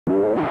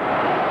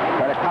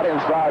Trying to cut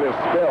inside is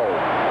Spill.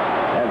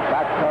 And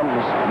back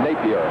comes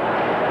Napier.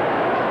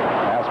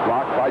 Pass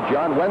blocked by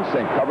John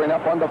Wensink, covering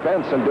up on the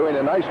fence and doing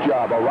a nice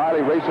job.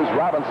 O'Reilly races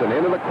Robinson.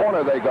 Into the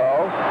corner they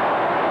go.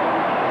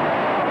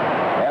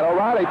 And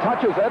O'Reilly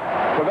touches it.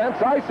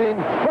 Prevents icing.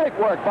 Great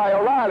work by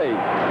O'Reilly.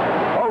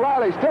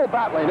 O'Reilly still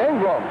battling.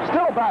 Ingram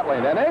still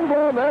battling. And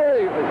Ingram, there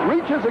he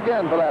reaches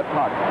again for that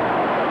puck.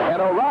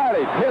 And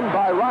O'Reilly pinned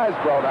by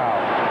Risebrough now.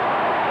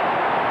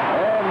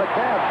 And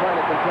McNabb trying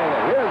to contain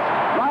it. Here's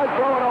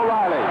Risebrough and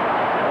O'Reilly.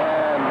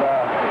 And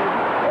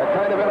they're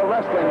kind of in a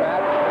wrestling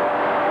match.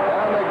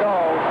 Down they go.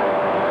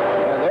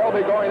 And they'll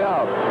be going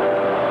out.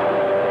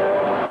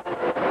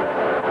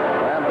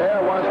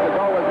 Lambert wants to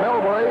go with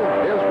Milbury.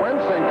 Here's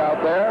Wensink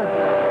out there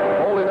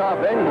holding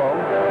off Ingram.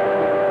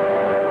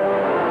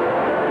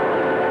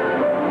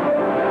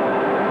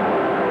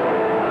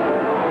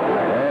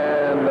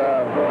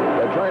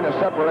 Trying to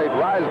separate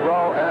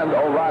Risebrough and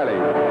O'Reilly.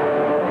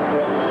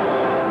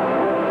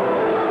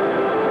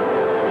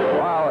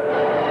 Wow,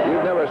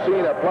 you've never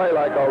seen a play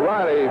like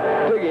O'Reilly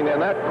digging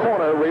in that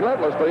corner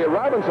relentlessly.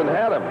 Robinson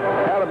had him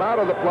out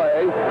of the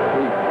play. He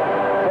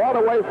fought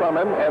away from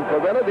him and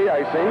prevented the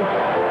icing.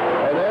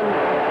 And then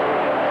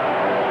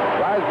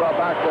Risebrough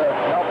back to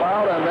help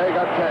out, and they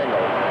got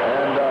tangled.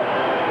 And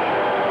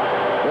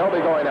they'll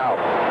be going out.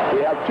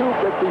 We have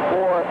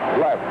 2:54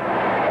 left.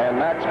 And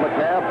Max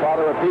McNabb,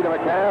 father of Peter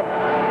McNabb,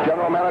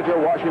 general manager,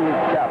 Washington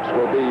Caps,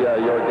 will be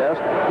your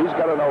guest. He's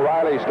got an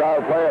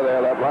O'Reilly-style player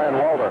there, that Ryan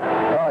Walter.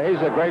 Oh,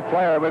 he's a great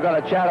player. We're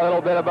going to chat a little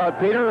bit about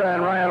Peter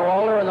and Ryan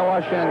Walter and the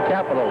Washington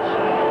Capitals.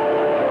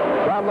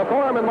 From the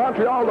Forum in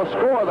Montreal, the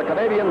score, the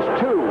Canadiens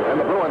 2 and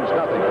the Bruins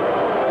nothing.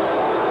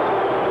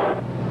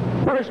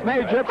 First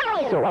major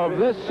of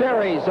this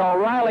series,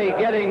 O'Reilly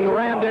getting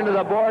rammed into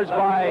the boards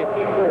by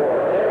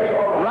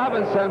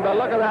Robinson, but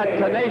look at that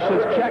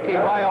tenacious checking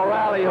by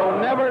O'Reilly, who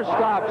never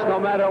stops no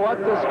matter what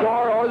the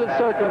score or the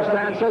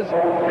circumstances,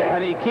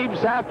 and he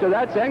keeps after.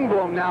 That's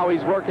Engblom now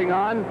he's working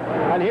on,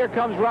 and here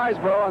comes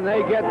Risebrough, and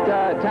they get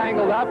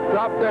tangled up,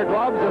 drop their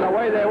gloves, and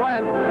away they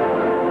went.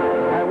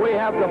 And we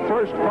have the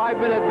first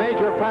 5-minute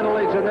major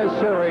penalties in this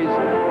series.